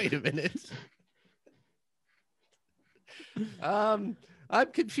one. Wait a minute. I'm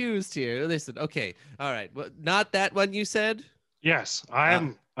confused here. Listen, okay, all right. Well, not that one you said. Yes, I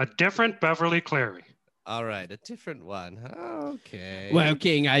am a different Beverly Cleary. All right, a different one. Okay. Well,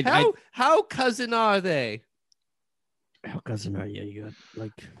 King, How cousin are they? how cousin are you? You got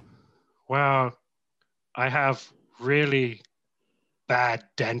like Well, I have really bad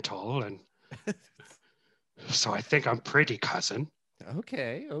dental, and so I think I'm pretty cousin.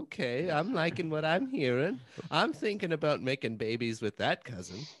 Okay. I'm liking what I'm hearing. I'm thinking about making babies with that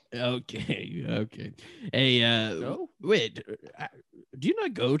cousin. okay. Hey, No? wait. Do you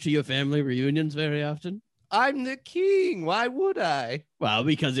not go to your family reunions very often? I'm the king. Why would I? Well,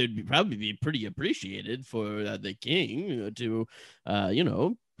 because it'd probably be pretty appreciated for the king to,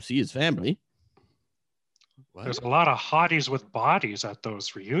 see his family. What? There's a lot of hotties with bodies at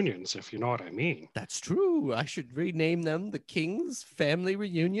those reunions, if you know what I mean. That's true. I should rename them the King's Family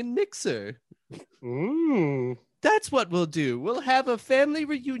Reunion Mixer. Mm. That's what we'll do. We'll have a family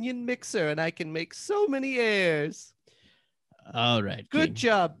reunion mixer, and I can make so many heirs. All right. Good King.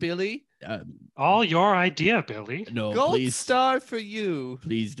 job, Billy. All your idea, Billy. No, Gold please, star for you.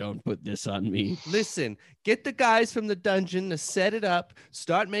 please don't put this on me. Listen, get the guys from the dungeon to set it up,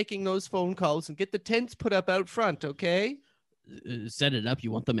 start making those phone calls, and get the tents put up out front, okay? Set it up. You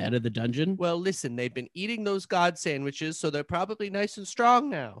want them out of the dungeon? Well, listen, they've been eating those god sandwiches, so they're probably nice and strong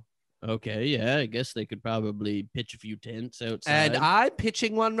now. Okay, yeah, I guess they could probably pitch a few tents outside. And I'm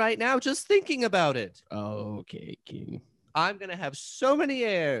pitching one right now, just thinking about it. Okay, King. I'm gonna have so many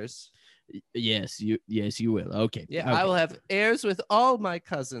heirs. Yes, you will. Okay. Yeah, okay. I will have heirs with all my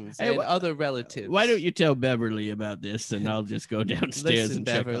cousins Hey, and wha- other relatives. Why don't you tell Beverly about this, and I'll just go downstairs listen, and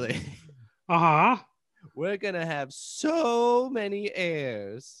check on Beverly? it. Uh-huh. We're gonna have so many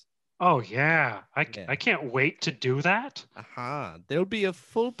heirs. Oh, yeah. Yeah. I can't wait to do that. There'll be a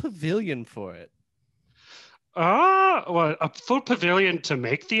full pavilion for it. Well, a full pavilion to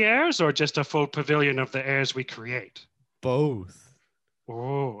make the heirs, or just a full pavilion of the heirs we create? Both.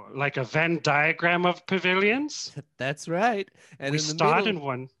 Oh, like a Venn diagram of pavilions? That's right. And We in the start middle, in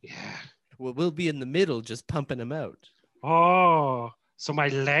one. Yeah. we'll be in the middle, just pumping them out. Oh, so my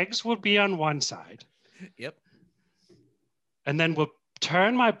legs will be on one side, Yep. and then we'll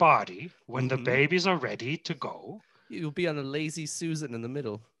turn my body when the Mhm. babies are ready to go. You'll be on a lazy Susan in the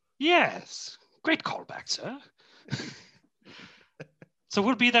middle. Yes. Great callback, sir. So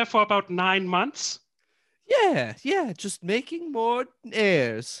we'll be there for about 9 months. Yeah, just making more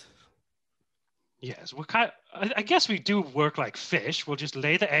heirs. Yes, I guess we do work like fish. We'll just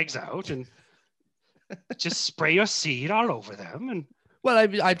lay the eggs out and just spray your seed all over them. And Well,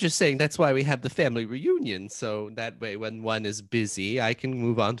 I'm just saying that's why we have the family reunion. So that way, when one is busy, I can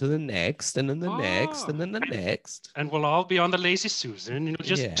move on to the next, and then the next, and then the next. and we'll all be on the lazy Susan, and you'll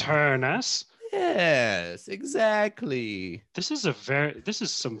just Yeah. turn us. Yes, exactly. This is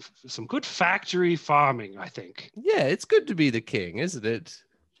some good factory farming, I think. Yeah, it's good to be the king, isn't it?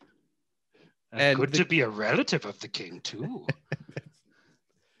 And Good the- to be a relative of the king too.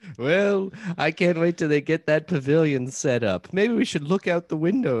 Well, I can't wait till they get that pavilion set up. Maybe we should look out the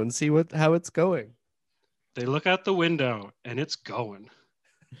window and see how it's going. They look out the window and it's going.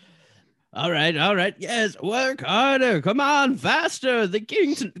 All right. Yes, work harder. Come on, faster. The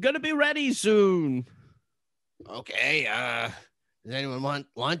king's gonna be ready soon. Okay, does anyone want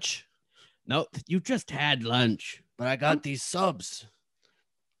lunch? No, you just had lunch. But I got these subs.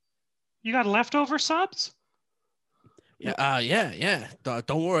 You got leftover subs? Yeah.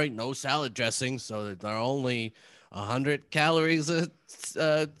 Don't worry, no salad dressing, so they're only 100 calories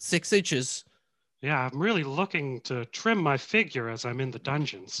a 6 inches. Yeah, I'm really looking to trim my figure as I'm in the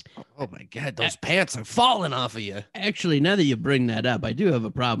dungeons. Oh my god, those pants are falling off of you. Actually, now that you bring that up, I do have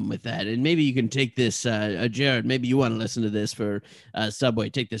a problem with that. And maybe you can take this, Jared, maybe you want to listen to this for Subway.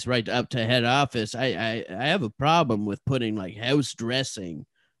 Take this right up to head office. I have a problem with putting like house dressing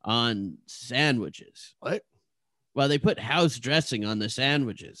on sandwiches. What? Well, they put house dressing on the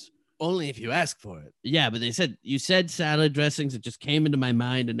sandwiches. Only if you ask for it. Yeah, but you said salad dressings. It just came into my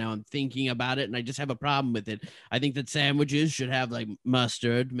mind, and now I'm thinking about it, and I just have a problem with it. I think that sandwiches should have like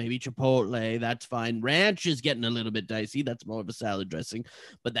mustard, maybe chipotle. That's fine. Ranch is getting a little bit dicey. That's more of a salad dressing.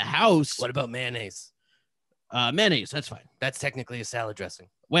 But the house, What about mayonnaise? mayonnaise, that's fine. That's technically a salad dressing.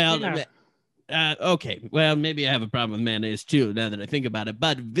 Well, Yeah. Okay, well, maybe I have a problem with mayonnaise too, now that I think about it.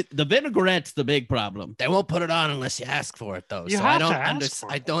 But the vinaigrette's the big problem. They won't put it on unless you ask for it, though. You so have to ask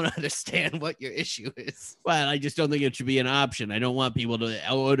for I it. don't understand what your issue is. Well, I just don't think it should be an option. I don't want people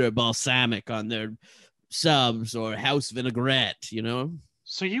to order balsamic on their subs or house vinaigrette, you know?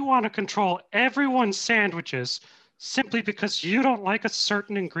 So you want to control everyone's sandwiches simply because you don't like a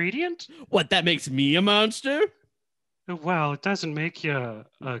certain ingredient? What, that makes me a monster? Well, it doesn't make you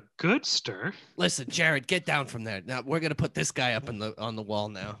a good stir. Listen, Jared, get down from there. Now we're gonna put this guy up on the wall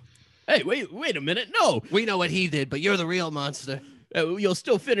now. Hey, wait a minute. No, We know what he did, but you're the real monster. you'll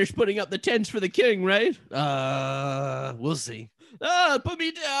still finish putting up the tents for the king, right? We'll see. Put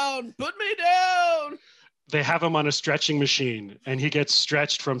me down. Put me down. They have him on a stretching machine, and he gets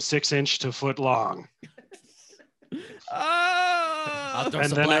stretched from 6-inch to foot long. I'll throw And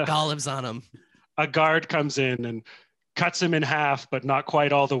some then black olives on him. A guard comes in and cuts him in half, but not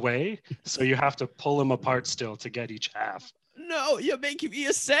quite all the way. So you have to pull him apart still to get each half. No, you're making me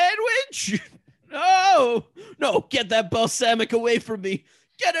a sandwich. No, get that balsamic away from me.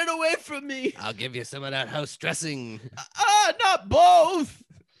 Get it away from me. I'll give you some of that house dressing. Not both.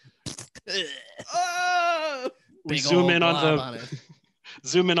 We Big zoom old in blob on it.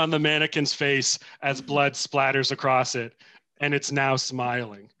 zoom in on the mannequin's face as blood splatters across it, and it's now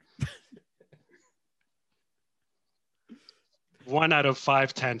smiling. 1 out of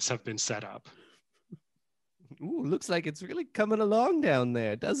 5 tents have been set up. Ooh, looks like it's really coming along down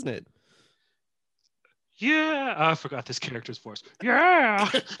there, doesn't it? Yeah, I forgot this character's voice. Yeah,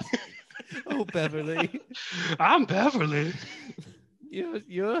 Oh, Beverly. I'm Beverly.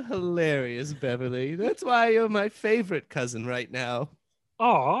 You're hilarious, Beverly. That's why you're my favorite cousin right now.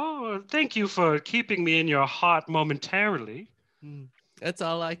 Oh, thank you for keeping me in your heart momentarily. That's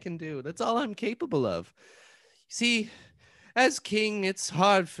all I can do. That's all I'm capable of. See, as king, it's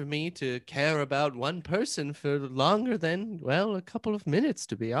hard for me to care about one person for longer than, well, a couple of minutes,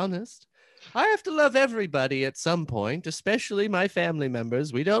 to be honest. I have to love everybody at some point, especially my family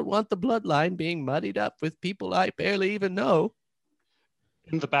members. We don't want the bloodline being muddied up with people I barely even know.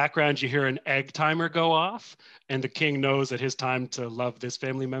 In the background, you hear an egg timer go off, and the king knows that his time to love this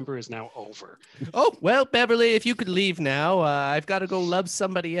family member is now over. Oh, well, Beverly, if you could leave now, I've got to go love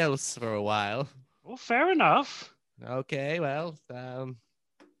somebody else for a while. Well, fair enough. Okay, well,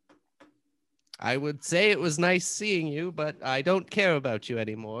 I would say it was nice seeing you, but I don't care about you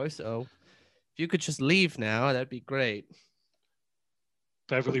anymore, so if you could just leave now, that'd be great.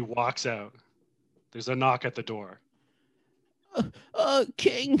 Beverly walks out. There's a knock at the door.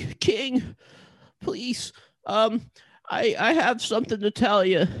 King, please. I have something to tell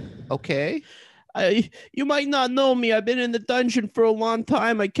you. Okay. You might not know me. I've been in the dungeon for a long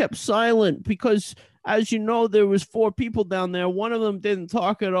time. I kept silent because, as you know, there was 4 people down there. One of them didn't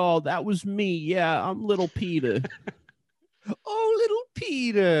talk at all. That was me. Yeah, I'm little Peter. Oh, little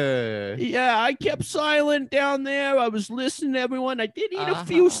Peter. Yeah, I kept silent down there. I was listening to everyone. I did eat a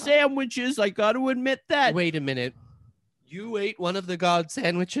few sandwiches. I got to admit that. Wait a minute. You ate one of the god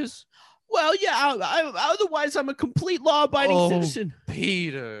sandwiches? Well, yeah. Otherwise, I'm a complete law-abiding citizen.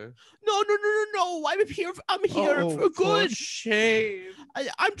 Peter. No. I'm here. For good. For shame.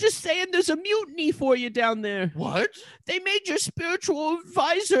 I'm just saying, there's a mutiny for you down there. What? They made your spiritual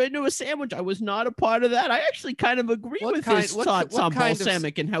advisor into a sandwich. I was not a part of that. I actually kind of agree with his thoughts on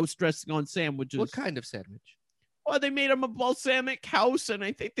balsamic and house dressing on sandwiches. What kind of sandwich? Well, they made him a balsamic house, and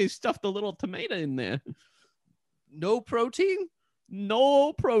I think they stuffed a little tomato in there. No protein?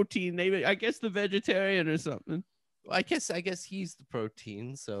 No protein. I guess the vegetarian or something. Well, I guess he's the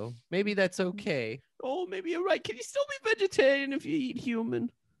protein, so maybe that's okay. Oh, maybe you're right. Can you still be vegetarian if you eat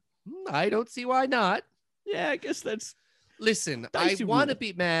human? I don't see why not. Yeah, I guess that's... Listen, Dicey I want to rule.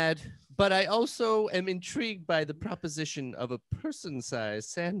 be mad, but I also am intrigued by the proposition of a person-sized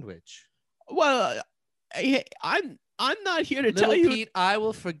sandwich. Well, I'm not here to Little tell you... Pete, I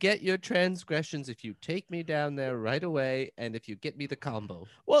will forget your transgressions if you take me down there right away and if you get me the combo.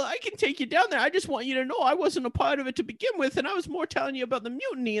 Well, I can take you down there. I just want you to know I wasn't a part of it to begin with, and I was more telling you about the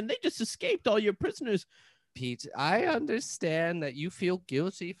mutiny, and they just escaped all your prisoners. Pete, I understand that you feel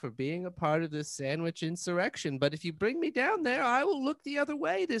guilty for being a part of this sandwich insurrection, but if you bring me down there, I will look the other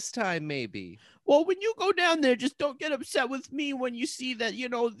way this time, maybe. Well, when you go down there, just don't get upset with me when you see that,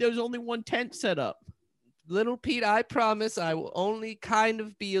 there's only one tent set up. Little Pete, I promise I will only kind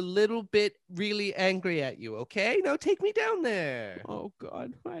of be a little bit really angry at you, okay? Now take me down there. Oh,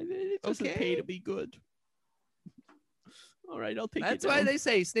 God. It doesn't pay to be good. All right, I'll take That's you down. why they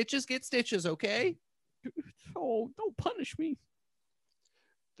say snitches get stitches, okay? Oh, don't punish me.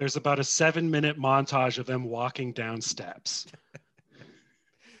 There's about a 7-minute montage of them walking down steps.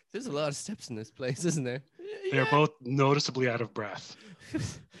 There's a lot of steps in this place, isn't there? They're both noticeably out of breath.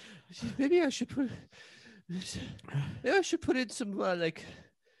 Maybe I should put. Maybe I should put in some like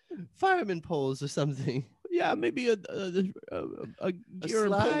fireman poles or something. Yeah, maybe a A gear and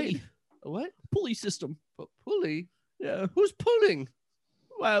slide. pulley, A what? pulley system. Pulley? Yeah. Who's pulling?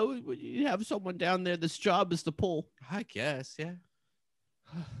 Well, you have someone down there. This job is to pull. I guess, yeah.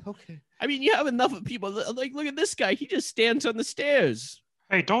 Okay. I mean, you have enough of people. Like, look at this guy. He just stands on the stairs.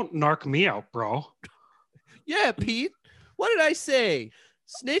 Hey, don't narc me out, bro. Yeah, Pete. What did I say?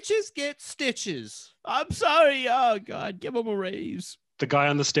 Snitches get stitches. I'm sorry. Oh God, give him a raise. The guy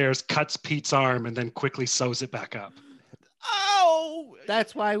on the stairs cuts Pete's arm and then quickly sews it back up. Oh,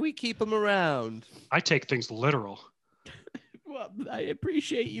 That's why we keep them around. I take things literal. well, I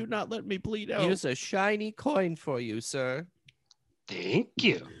appreciate you not letting me bleed out. Here's a shiny coin for you, sir. Thank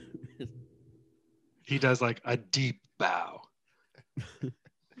you. He does like a deep bow.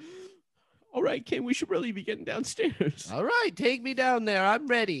 All right, King, we should really be getting downstairs. All right, take me down there. I'm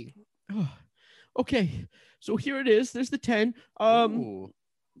ready. Okay, so here it is. There's the 10. Ooh.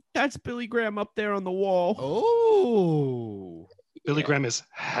 That's Billy Graham up there on the wall. Oh. Billy Graham is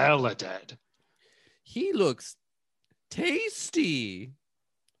hella dead. He looks tasty.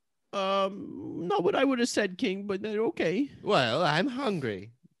 Not what I would have said, King, but okay. Well, I'm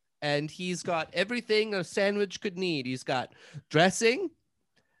hungry. And he's got everything a sandwich could need. He's got dressing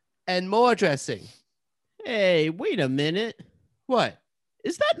and more dressing. Hey, wait a minute. What?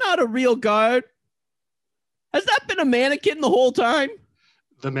 Is that not a real guard? Has that been a mannequin the whole time?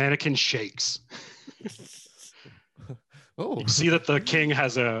 The mannequin shakes. Oh. You see that the king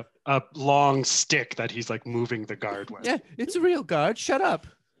has a long stick that he's like moving the guard with. Yeah, it's a real guard. Shut up.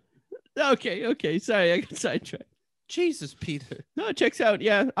 Okay. Sorry, I got sidetracked. Jesus, Peter. No, it checks out.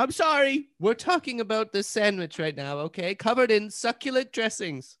 Yeah, I'm sorry. We're talking about this sandwich right now, okay? Covered in succulent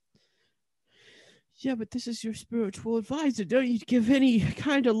dressings. Yeah, but this is your spiritual advisor. Don't you give any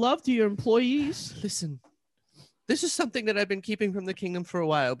kind of love to your employees? Listen, this is something that I've been keeping from the kingdom for a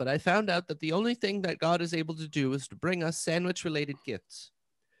while, but I found out that the only thing that God is able to do is to bring us sandwich-related gifts.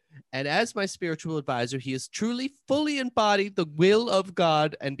 And as my spiritual advisor, he has truly fully embodied the will of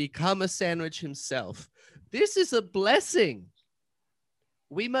God and become a sandwich himself. This is a blessing.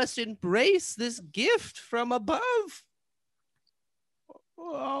 We must embrace this gift from above.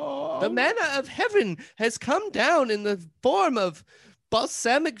 The manna of heaven has come down in the form of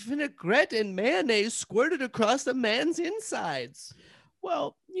balsamic vinaigrette and mayonnaise squirted across a man's insides.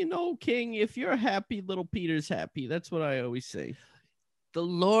 Well, you know, King, if you're happy, little Peter's happy. That's what I always say. The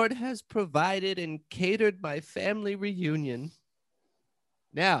Lord has provided and catered my family reunion.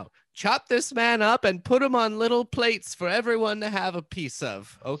 Now, chop this man up and put him on little plates for everyone to have a piece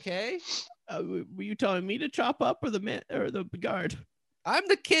of, okay? Were you telling me to chop up or the man or the guard? I'm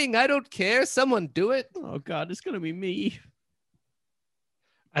the king. I don't care. Someone do it. Oh God, it's gonna be me.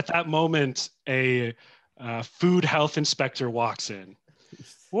 At that moment, a food health inspector walks in.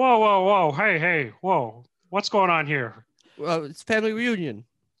 Whoa. Hey. Whoa. What's going on here? Well, it's family reunion.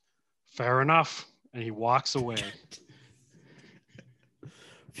 Fair enough. And he walks away.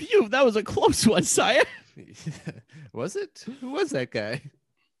 Phew, that was a close one, sire. Was it? Who was that guy?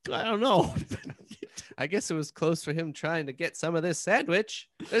 I don't know. I guess it was close for him trying to get some of this sandwich.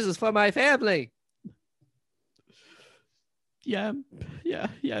 This is for my family. Yeah,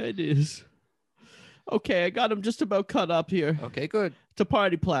 it is. Okay, I got him just about cut up here. Okay, good. It's a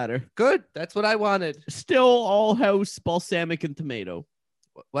party platter. Good. That's what I wanted. Still all house balsamic and tomato.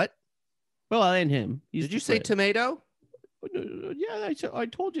 What? Well, and him. He's Did you say tomato? Yeah, I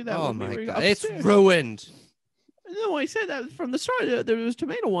told you that. Oh when we my were God. It's upstairs. ruined. No, I said that from the start. There was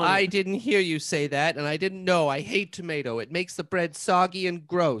tomato on I it. didn't hear you say that, and I didn't know. I hate tomato. It makes the bread soggy and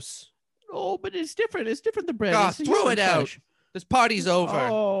gross. Oh, but it's different. It's different than bread. Ah, It's throw human it out. flesh. This party's over.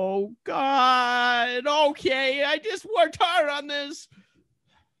 Oh God. Okay, I just worked hard on this.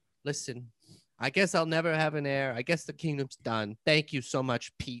 Listen, I guess I'll never have an heir. I guess the kingdom's done. Thank you so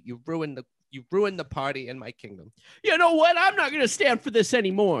much, Pete. You ruined the party in my kingdom. You know what? I'm not going to stand for this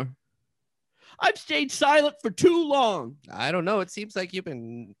anymore. I've stayed silent for too long. I don't know. It seems like you've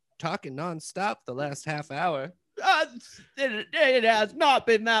been talking nonstop the last half hour. It has not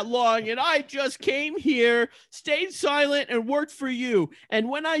been that long, and I just came here, stayed silent, and worked for you. And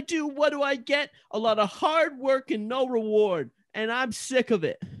when I do, what do I get? A lot of hard work and no reward. And I'm sick of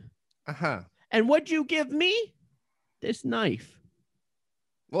it. Uh-huh. And what'd you give me? This knife.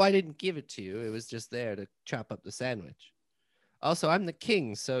 Well, I didn't give it to you. It was just there to chop up the sandwich. Also, I'm the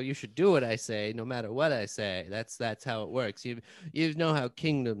king, so you should do what I say, no matter what I say. That's how it works. You know how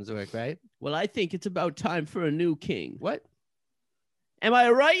kingdoms work, right? Well, I think it's about time for a new king. What? Am I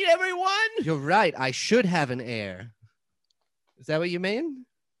right, everyone? You're right. I should have an heir. Is that what you mean?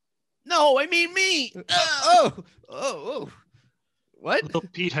 No, I mean me. Oh. What? Little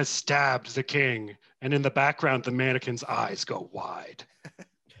Pete has stabbed the king, and in the background, the mannequin's eyes go wide.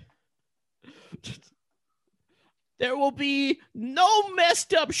 There will be no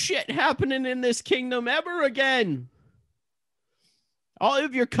messed up shit happening in this kingdom ever again. All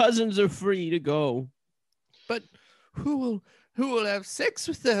of your cousins are free to go. But who will have sex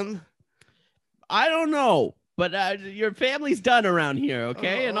with them? I don't know, but your family's done around here,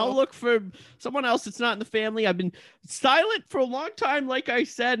 okay? And I'll look for someone else that's not in the family. I've been silent for a long time, like I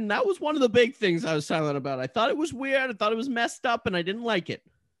said, and that was one of the big things I was silent about. I thought it was weird. I thought it was messed up, and I didn't like it.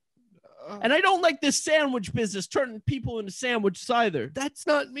 And I don't like this sandwich business, turning people into sandwiches either. That's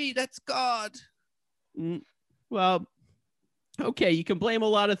not me. That's God. Well, okay, you can blame a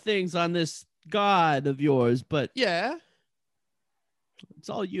lot of things on this God of yours, but Yeah. it's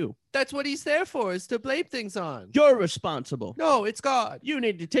all you. That's what he's there for, is to blame things on. You're responsible. No, it's God. You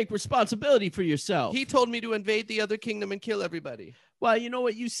need to take responsibility for yourself. He told me to invade the other kingdom and kill everybody. Well, you know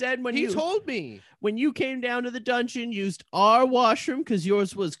what you said when He told me. when you came down to the dungeon, used our washroom because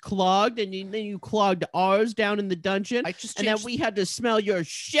yours was clogged, and then you clogged ours down in the dungeon, I just and then changed, we had to smell your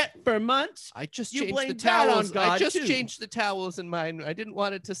shit for months. I just you changed the blamed that on towels. I God, just too. changed the towels in mine. I didn't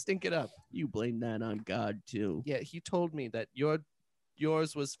want it to stink it up. You blame that on God too. Yeah, he told me that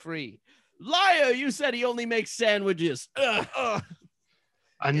yours was free. Liar! You said he only makes sandwiches. Ugh.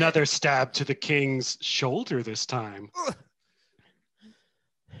 Another stab to the king's shoulder this time.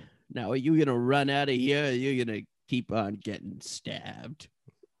 Now, are you gonna run out of here? Or are you gonna keep on getting stabbed?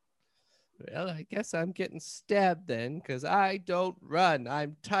 Well, I guess I'm getting stabbed then, because I don't run.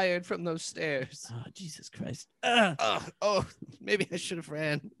 I'm tired from those stairs. Oh, Jesus Christ! Maybe I should have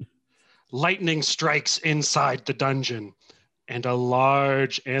ran. Lightning strikes inside the dungeon, and a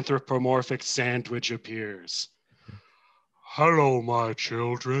large anthropomorphic sandwich appears. Hello, my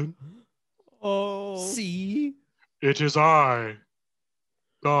children. Oh, See? It is I,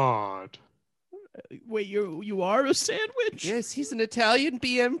 God. wait, you are a sandwich? Yes, he's an Italian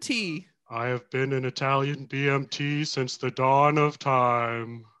BMT. I have been an Italian BMT since the dawn of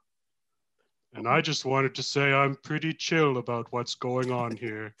time. And I just wanted to say I'm pretty chill about what's going on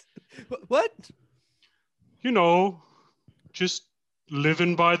here. What? You know, just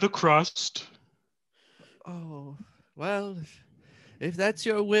living by the crust. Oh, well, if that's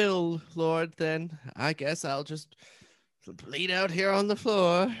your will, Lord, then I guess I'll just bleed out here on the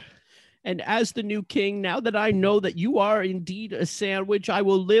floor. And as the new king, now that I know that you are indeed a sandwich, I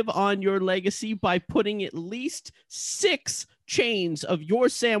will live on your legacy by putting at least 6 chains of your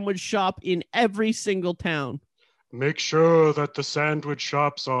sandwich shop in every single town. Make sure that the sandwich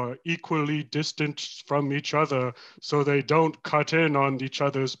shops are equally distant from each other so they don't cut in on each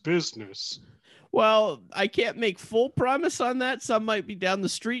other's business. Well, I can't make full promise on that. Some might be down the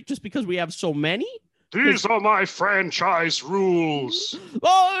street just because we have so many. These are my franchise rules.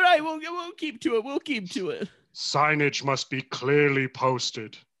 All right, we'll keep to it. We'll keep to it. Signage must be clearly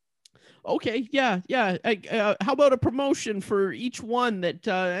posted. Okay, yeah. How about a promotion for each one that,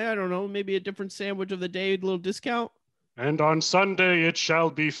 I don't know, maybe a different sandwich of the day, a little discount? And on Sunday it shall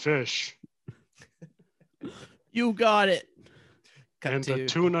be fish. You got it. And the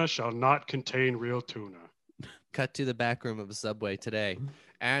tuna shall not contain real tuna. Cut to the back room of a Subway today.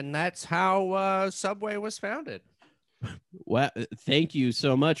 And that's how Subway was founded. Well, thank you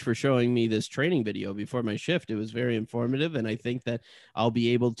so much for showing me this training video before my shift. It was very informative, and I think that I'll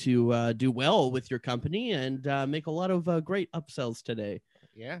be able to do well with your company and make a lot of great upsells today.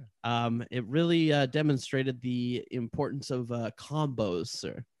 Yeah. It really demonstrated the importance of combos,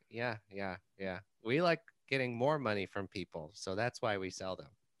 sir. Yeah. We like getting more money from people, so that's why we sell them.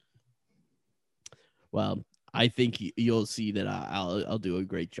 Well, I think you'll see that I'll do a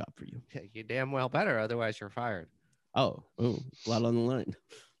great job for you. You damn well better, otherwise you're fired. Oh, a lot on the line.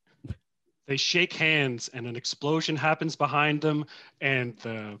 They shake hands and an explosion happens behind them and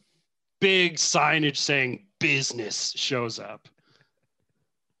the big signage saying business shows up.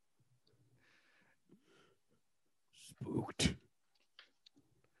 Spooked.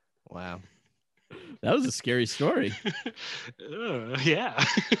 Wow. That was a scary story. Yeah.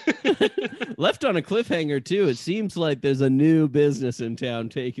 Left on a cliffhanger, too. It seems like there's a new business in town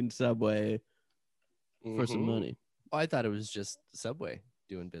taking Subway for some money. Oh, I thought it was just Subway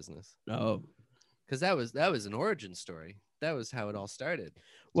doing business. Oh. Because that was an origin story. That was how it all started.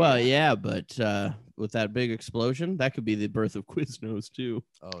 Well, yeah, but with that big explosion, that could be the birth of Quiznos, too.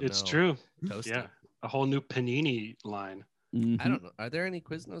 Oh, It's no. true. Toasty. Yeah. A whole new panini line. Mhm. I don't know. Are there any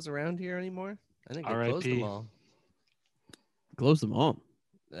Quiznos around here anymore? I think they closed R.I.P. them all. Close them all.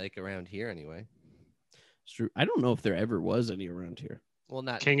 like around here anyway. It's true. I don't know if there ever was any around here. Well,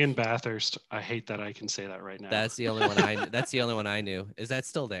 not King and Bathurst. I hate that I can say that right now. That's the only one I. That's the only one I knew. Is that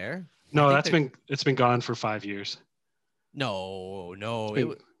still there? no, I that's think it's been gone for 5 years. No. It's It,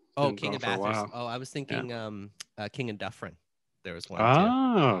 been- oh, been King gone of for a Bathurst. while. Oh, I was thinking King and Dufferin. There was one too.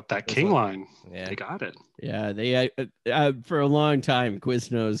 Oh, that There's King one. line. Yeah. They got it. Yeah, they for a long time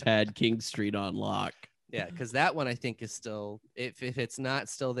Quiznos had King Street on lock. Yeah, because that one I think is still. If it's not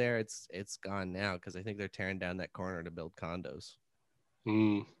still there, it's gone now. Because I think they're tearing down that corner to build condos.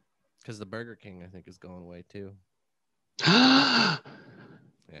 Mm. Because the Burger King I think is going away too. Yeah,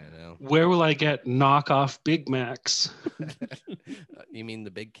 I know. Where will I get knockoff Big Macs? You mean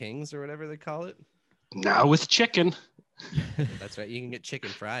the Big Kings or whatever they call it? Now with chicken. That's right. You can get chicken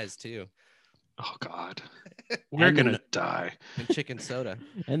fries too, Oh God, we're And gonna then- die. and chicken soda.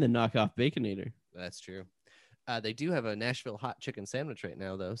 And the knockoff Baconator. That's true. They do have a Nashville hot chicken sandwich right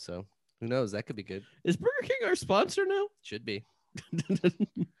now, though. So who knows? That could be good. Is Burger King our sponsor now? Should be.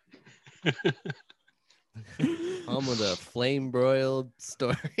 Home with a flame broiled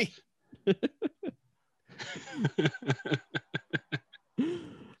story.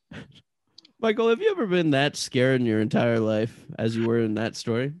 Michael, have you ever been that scared in your entire life as you were in that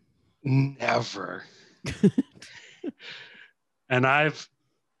story? Never. And I've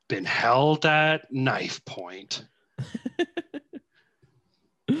been held at knife point.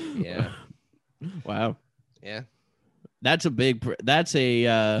 Yeah. Wow. Yeah. That's a big that's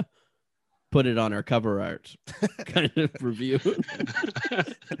a put it on our cover art kind of review.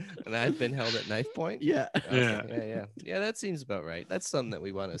 And I've been held at knife point. Yeah. Okay, yeah. That seems about right. That's something that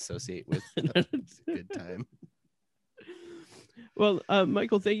we want to associate with a good time. Well,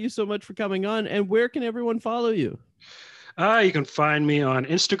 Michael, thank you so much for coming on. And where can everyone follow you? You can find me on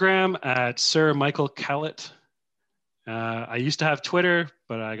Instagram at Sir Michael Callett. I used to have Twitter,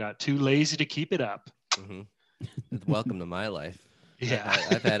 but I got too lazy to keep it up. Mhm. Welcome to my life. Yeah.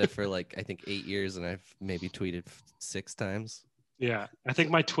 I've had it for like I think 8 years, and I've maybe tweeted 6 times. Yeah. I think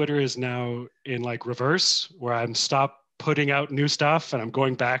my Twitter is now in like reverse, where I'm stopped putting out new stuff and I'm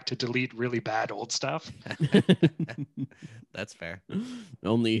going back to delete really bad old stuff. That's fair.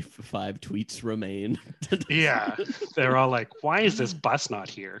 Only 5 tweets remain. Yeah. They're all like, why is this bus not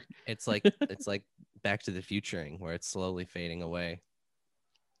here? It's like Back to the Futuring, where it's slowly fading away.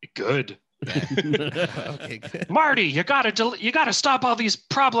 Good. Yeah. Okay, good. Marty, you gotta stop all these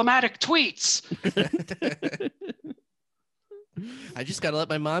problematic tweets. I just gotta let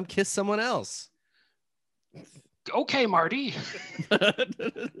my mom kiss someone else. Okay, Marty.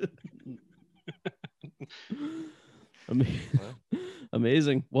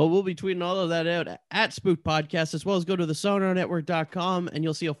 Amazing. Well, we'll be tweeting all of that out at Spooked Podcast, as well as go to the sonarnetwork.com and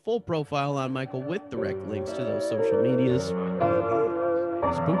you'll see a full profile on Michael with direct links to those social medias.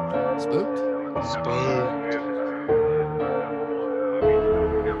 Spooked.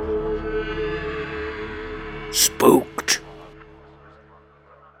 Spooked.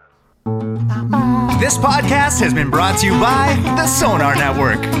 This podcast has been brought to you by the Sonar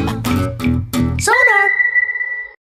Network.